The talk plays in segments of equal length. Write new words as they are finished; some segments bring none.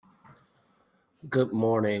Good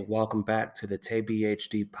morning. Welcome back to the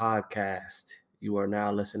TBHD podcast. You are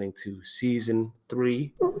now listening to season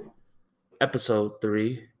 3, episode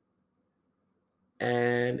 3,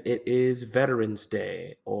 and it is Veterans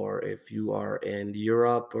Day. Or if you are in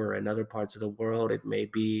Europe or in other parts of the world, it may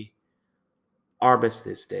be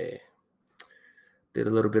Armistice Day. Did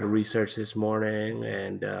a little bit of research this morning,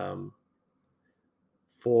 and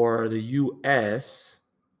for the US,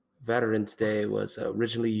 Veterans Day was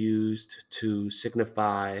originally used to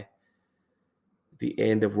signify the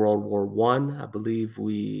end of World War One. I believe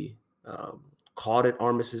we called it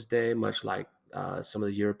Armistice Day, much like some of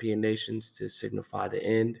the European nations, to signify the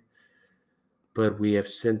end. But we have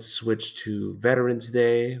since switched to Veterans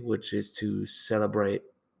Day, which is to celebrate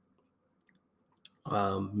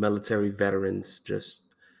military veterans, just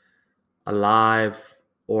alive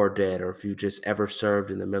or dead, or if you just ever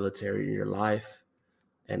served in the military in your life.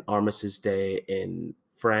 And Armistice Day in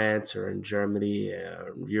France or in Germany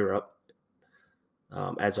or Europe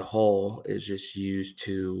as a whole is just used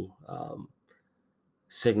to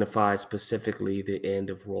signify specifically the end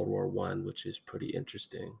of World War One, which is pretty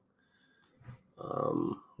interesting.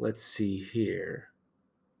 Let's see here.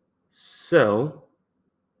 So,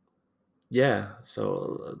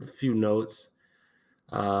 a few notes.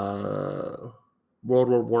 World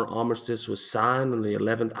War One armistice was signed on the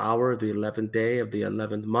 11th hour of the 11th day of the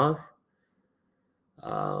 11th month.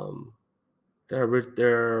 Um,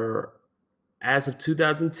 as of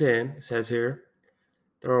 2010, it says here,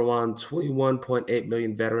 there are around 21.8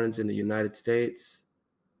 million veterans in the United States.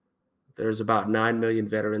 There's about 9 million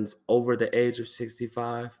veterans over the age of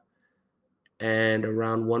 65 and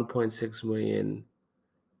around 1.6 million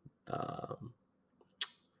um,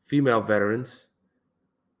 female veterans.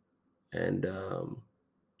 And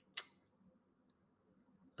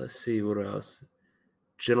let's see what else.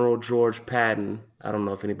 General George Patton. I don't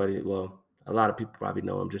know if a lot of people probably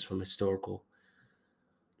know him just from historical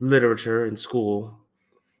literature in school.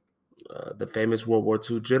 The famous World War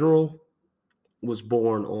II general was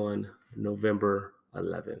born on November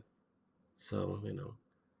 11th. So,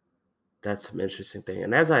 that's some interesting thing.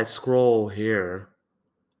 And as I scroll here,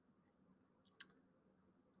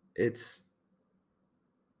 I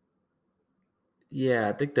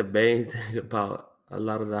think the main thing about a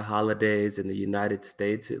lot of the holidays in the United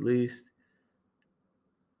States, at least,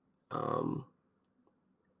 um,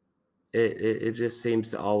 it just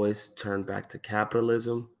seems to always turn back to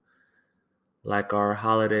capitalism. Like our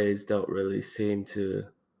holidays don't really seem to,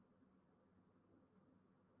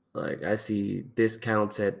 like, I see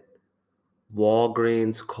discounts at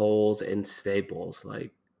Walgreens, Kohl's, and Staples.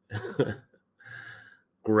 Like,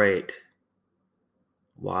 great.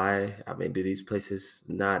 Why? I mean, do these places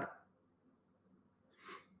not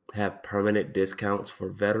have permanent discounts for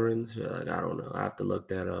veterans? Like, I don't know. I have to look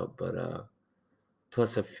that up. But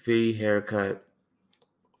plus a free haircut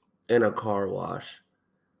in a car wash.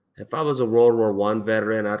 If I was a World War One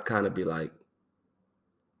veteran, I'd kind of be like,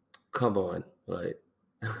 come on, like.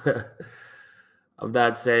 I'm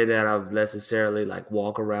not saying that I'm necessarily like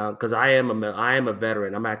walk around because I am a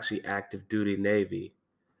veteran. I'm actually active duty Navy,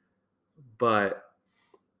 but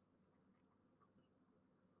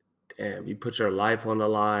damn, you put your life on the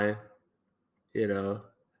line. You know,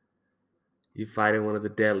 you fight in one of the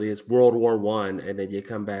deadliest World War One, and then you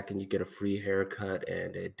come back and you get a free haircut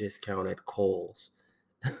and a discount at Kohl's.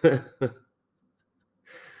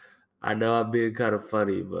 I know I'm being kind of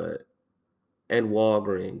funny, but and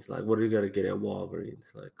Walgreens, like, what are you gonna get at Walgreens?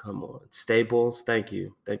 Like, come on, Staples. Thank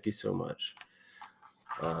you so much.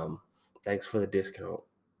 Um, Thanks for the discount.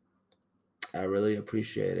 I really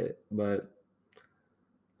appreciate it, but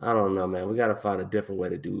I don't know, man. We got to find a different way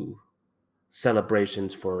to do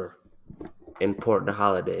celebrations for important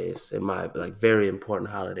holidays. Very important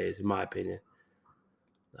holidays, in my opinion.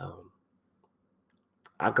 Um,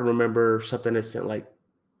 I can remember something that's like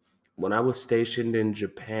when I was stationed in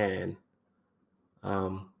Japan,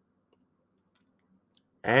 um,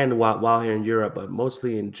 and while here in Europe, but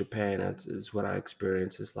mostly in Japan, is what I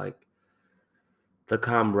experienced. Is like the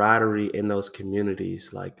camaraderie in those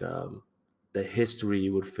communities, like the history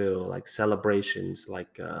you would feel, like celebrations,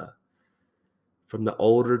 like from the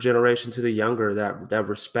older generation to the younger, that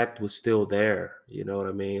respect was still there. You know what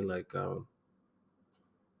I mean? Like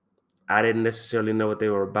I didn't necessarily know what they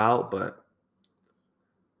were about, but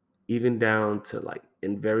even down to like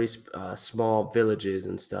in very small villages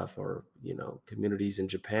and stuff, or communities in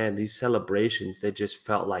Japan, these celebrations, they just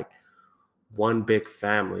felt like one big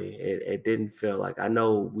family. It didn't feel like, I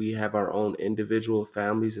know we have our own individual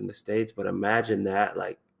families in the States, but imagine that.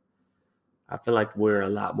 Like, I feel like we're a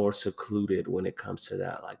lot more secluded when it comes to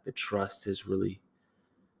that. Like, the trust is really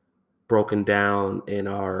broken down in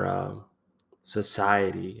our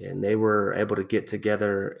society, and they were able to get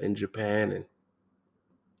together in Japan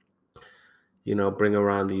and bring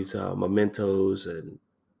around these mementos and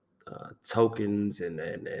tokens and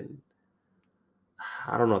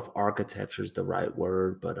I don't know if architecture is the right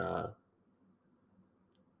word, but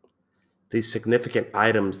these significant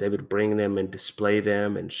items, they would bring them and display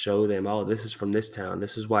them and show them, oh, this is from this town.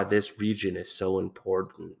 This is why this region is so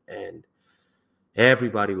important. And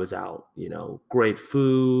everybody was out, great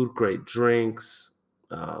food, great drinks,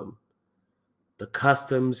 um, the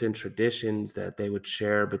customs and traditions that they would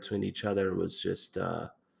share between each other was just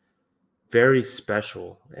very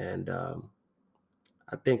special. And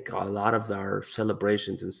I think a lot of our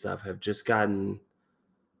celebrations and stuff have just gotten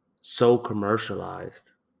so commercialized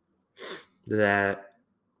that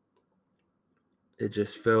it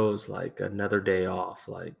just feels like another day off.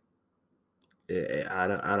 Like I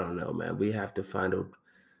don't know, man. We have to find in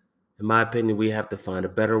my opinion, we have to find a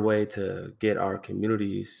better way to get our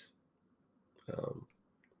communities um,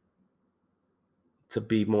 to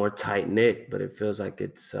be more tight knit. But it feels like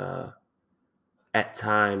it's at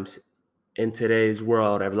times in today's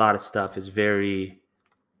world, a lot of stuff is very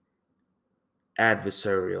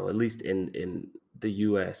adversarial. At least in the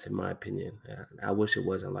U.S., in my opinion. I wish it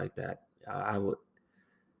wasn't like that. I would.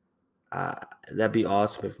 Uh, that'd be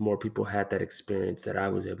awesome if more people had that experience that I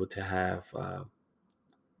was able to have.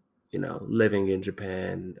 Living in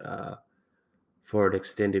Japan for an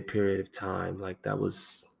extended period of time. Like that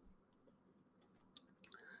was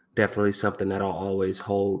definitely something that I'll always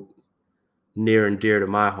hold near and dear to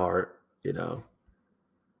my heart.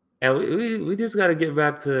 And we just got to get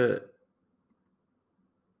back to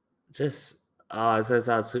just, it says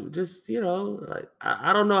how, just, like,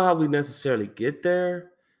 I don't know how we necessarily get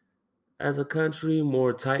there as a country,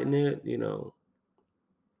 more tight knit.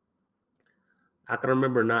 I can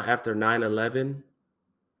remember not after 9/11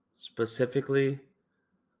 specifically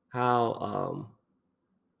how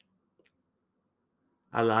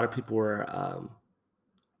a lot of people were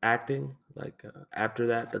acting like after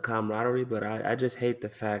that, the camaraderie. But I just hate the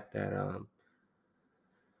fact that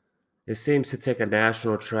it seems to take a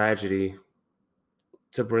national tragedy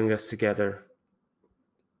to bring us together,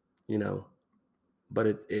 you know. But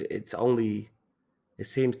it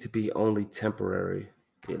seems to be only temporary,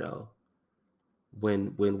 you know,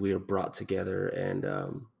 when we are brought together. And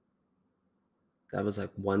that was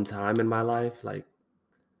like one time in my life, like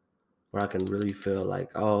where I can really feel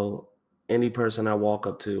like, oh, any person I walk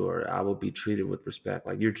up to, or I will be treated with respect.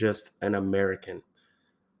 Like you're just an American.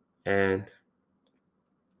 And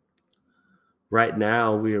right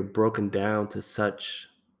now we are broken down to such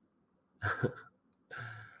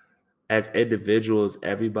as individuals,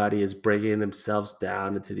 everybody is breaking themselves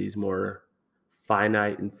down into these more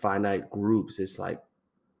finite groups. It's like,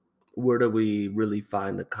 where do we really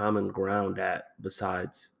find the common ground at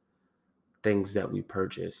besides things that we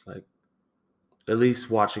purchase? Like, at least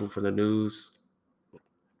watching for the news,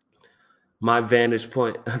 my vantage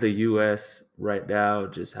point of the US right now,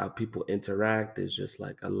 just how people interact is just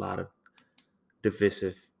like a lot of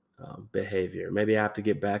divisive behavior. Maybe I have to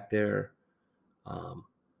get back there um,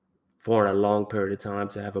 for a long period of time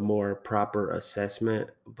to have a more proper assessment.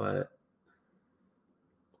 But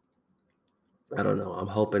I don't know. I'm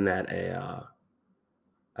hoping that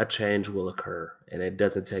a change will occur, and it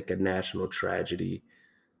doesn't take a national tragedy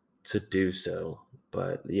to do so.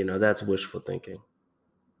 But that's wishful thinking.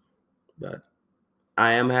 But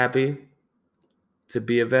I am happy to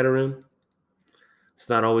be a veteran. It's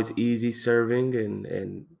not always easy serving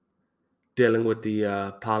and dealing with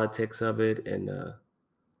the politics of it, and the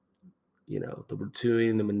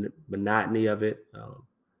routine, the monotony of it.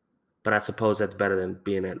 But I suppose that's better than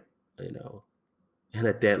being you know in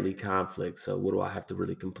a deadly conflict. So what do I have to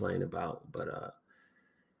really complain about? But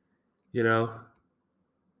you know,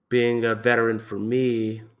 being a veteran for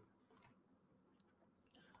me,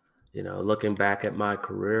 looking back at my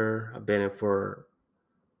career, I've been in for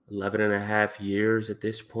 11 and a half years at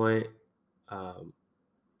this point. Um,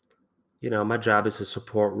 my job is a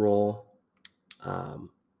support role um,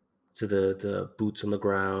 to the boots on the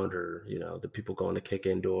ground, or, the people going to kick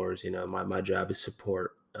in doors. My job is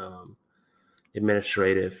support,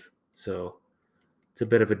 administrative. So it's a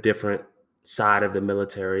bit of a different side of the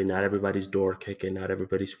military. Not everybody's door kicking, not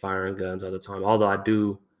everybody's firing guns all the time. Although I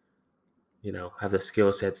do, have the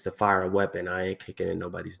skill sets to fire a weapon. I ain't kicking in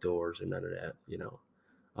nobody's doors or none of that.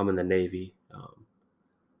 I'm in the Navy.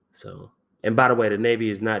 So, and by the way, the Navy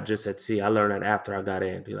is not just at sea. I learned that after I got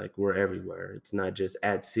in. Like, we're everywhere. It's not just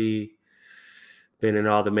at sea. Been in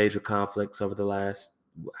all the major conflicts over the last,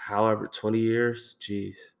 however, 20 years.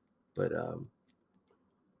 Jeez. But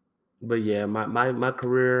But yeah, my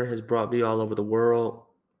career has brought me all over the world.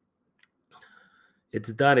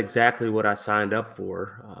 It's done exactly what I signed up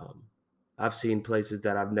for. I've seen places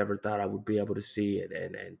that I've never thought I would be able to see it,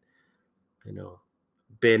 and you know,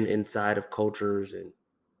 been inside of cultures, and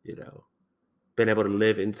you know, been able to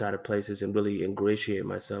live inside of places and really ingratiate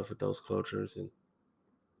myself with those cultures, and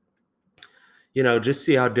just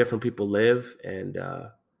see how different people live. And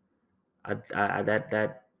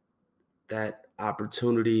that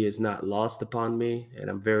opportunity is not lost upon me, and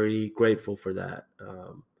I'm very grateful for that.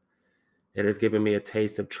 It has given me a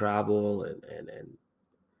taste of travel, and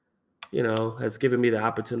has given me the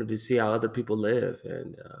opportunity to see how other people live.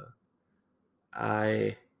 And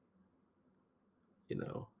I, you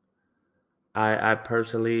know, I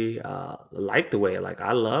personally like the way, like,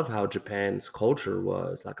 I love how Japan's culture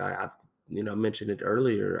was. Like, I've mentioned it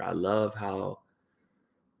earlier. I love how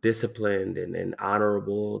disciplined and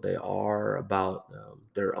honorable they are about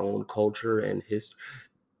their own culture and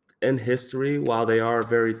history. While they are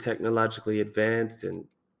very technologically advanced and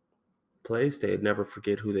place, they never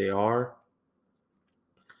forget who they are.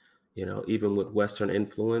 Even with Western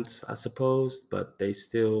influence, I suppose, but they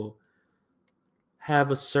still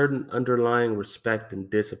have a certain underlying respect and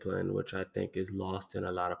discipline, which I think is lost in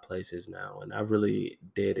a lot of places now. And I really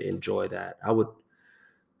did enjoy that. I would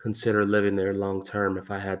consider living there long term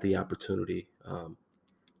if I had the opportunity,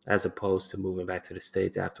 as opposed to moving back to the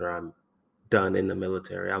States after I'm done in the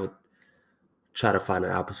military. I would try to find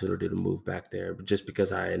an opportunity to move back there, but just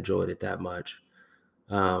because I enjoyed it that much.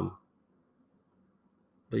 Um,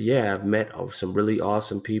 but yeah, I've met some really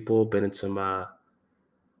awesome people. Been in some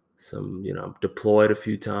deployed a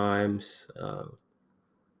few times,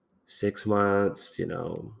 6 months,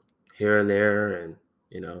 here and there, and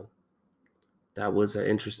you know that was an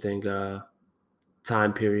interesting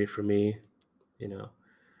time period for me. You know,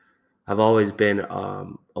 I've always been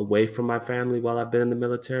away from my family while I've been in the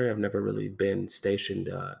military. I've never really been stationed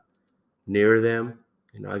near them.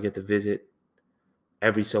 I get to visit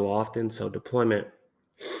every so often, so deployment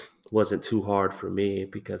wasn't too hard for me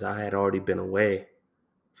because I had already been away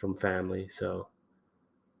from family. So,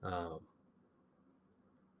 um,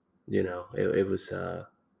 it was an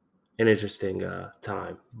interesting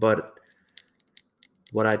time. But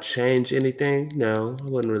would I change anything? No, I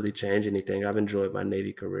wouldn't really change anything. I've enjoyed my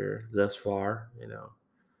Navy career thus far.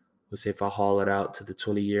 Let's see if I haul it out to the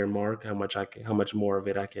 20-year mark, how much more of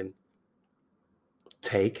it I can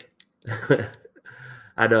take.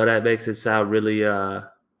 I know that makes it sound really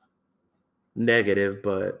negative,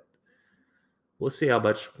 but we'll see how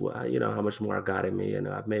much more I got in me.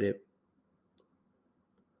 I've made it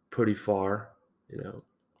pretty far, you know,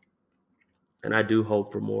 and I do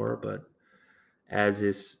hope for more. But as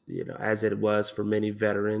it was for many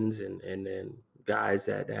veterans and then guys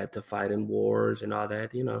that had to fight in wars and all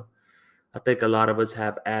that, I think a lot of us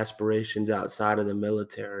have aspirations outside of the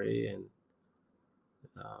military, and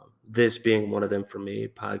this being one of them for me,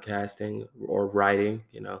 podcasting or writing.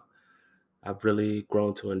 I've really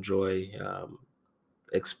grown to enjoy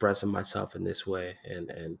expressing myself in this way,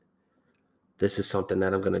 and this is something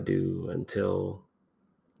that I'm gonna do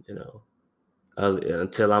you know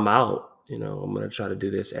until I'm out. I'm gonna try to do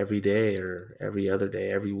this every day or every other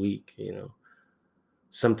day, every week.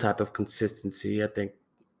 Some type of consistency. I think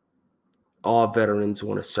all veterans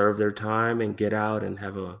want to serve their time and get out and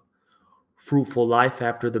have a fruitful life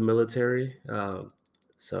after the military.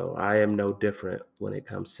 So I am no different when it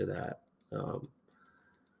comes to that. Um,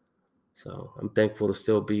 so I'm thankful to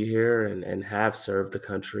still be here and have served the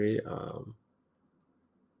country.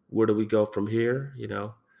 Where do we go from here?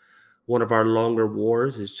 One of our longer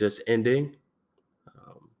wars is just ending.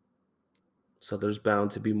 Um, so there's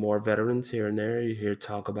bound to be more veterans here and there. You hear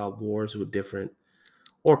talk about wars with different,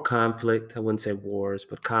 or conflict. I wouldn't say wars,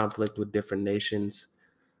 but conflict with different nations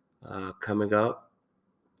coming up.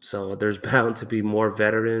 So there's bound to be more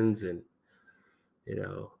veterans, and you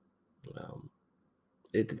know, um,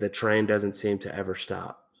 the train doesn't seem to ever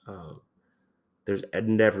stop. There's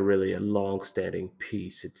never really a long-standing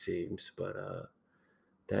peace, it seems, but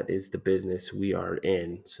that is the business we are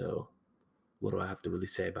in. So what do I have to really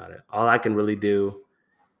say about it? All I can really do,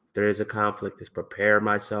 if there is a conflict, is prepare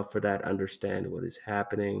myself for that, understand what is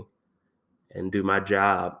happening, and do my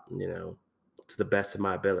job, to the best of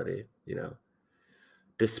my ability.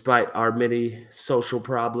 Despite our many social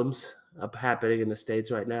problems happening in the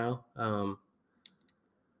States right now,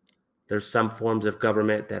 there's some forms of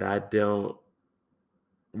government that I don't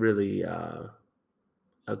really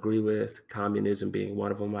agree with, communism being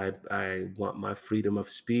one of them. I want my freedom of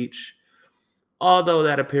speech, although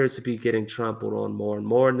that appears to be getting trampled on more and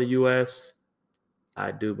more in the US.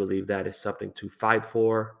 I do believe that is something to fight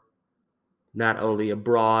for. not only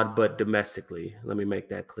abroad but domestically. Let me make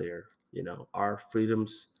that clear. Our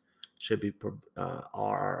freedoms should be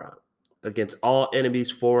are against all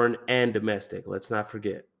enemies, foreign and domestic. Let's not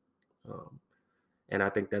forget. Um, and I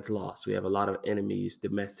think that's lost. We have a lot of enemies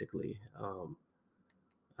domestically.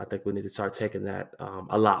 I think we need to start taking that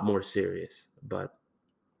a lot more serious. But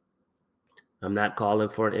I'm not calling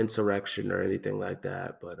for an insurrection or anything like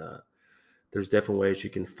that. But there's different ways you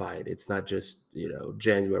can fight. It's not just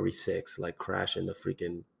January 6th, like crashing the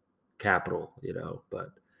freaking Capitol. But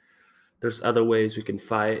there's other ways we can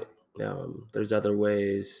fight. There's other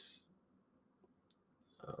ways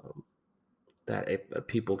um, that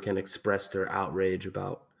people can express their outrage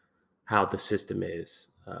about how the system is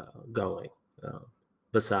going, uh,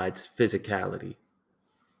 besides physicality.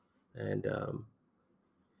 And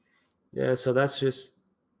yeah, so that's just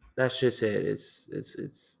it.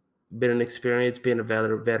 It's been an experience being a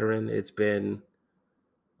veteran. It's been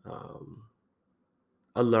um,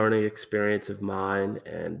 a learning experience of mine,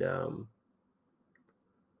 and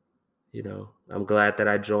I'm glad that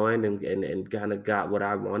I joined and kind of got what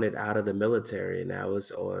I wanted out of the military. And now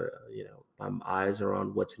my eyes are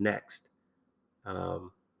on what's next.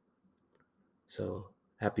 Um, so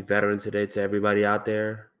happy Veterans Day to everybody out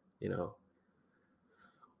there. You know,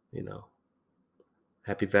 you know,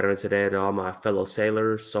 Happy Veterans Day to all my fellow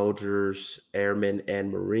sailors, soldiers, airmen,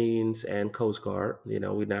 and Marines and Coast Guard.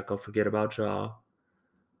 We're not gonna forget about y'all.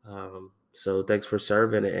 So thanks for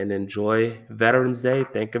serving and enjoy Veterans Day.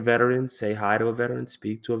 Thank a veteran, say hi to a veteran,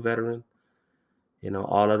 speak to a veteran.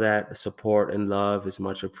 All of that support and love is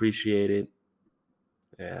much appreciated.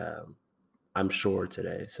 Um, I'm sure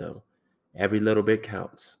today. So every little bit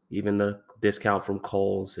counts, even the discount from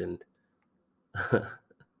Kohl's and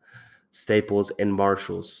Staples and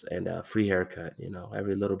Marshalls and a free haircut.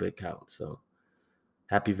 Every little bit counts. So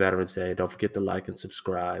happy Veterans Day. Don't forget to like and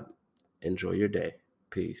subscribe. Enjoy your day.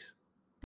 Peace.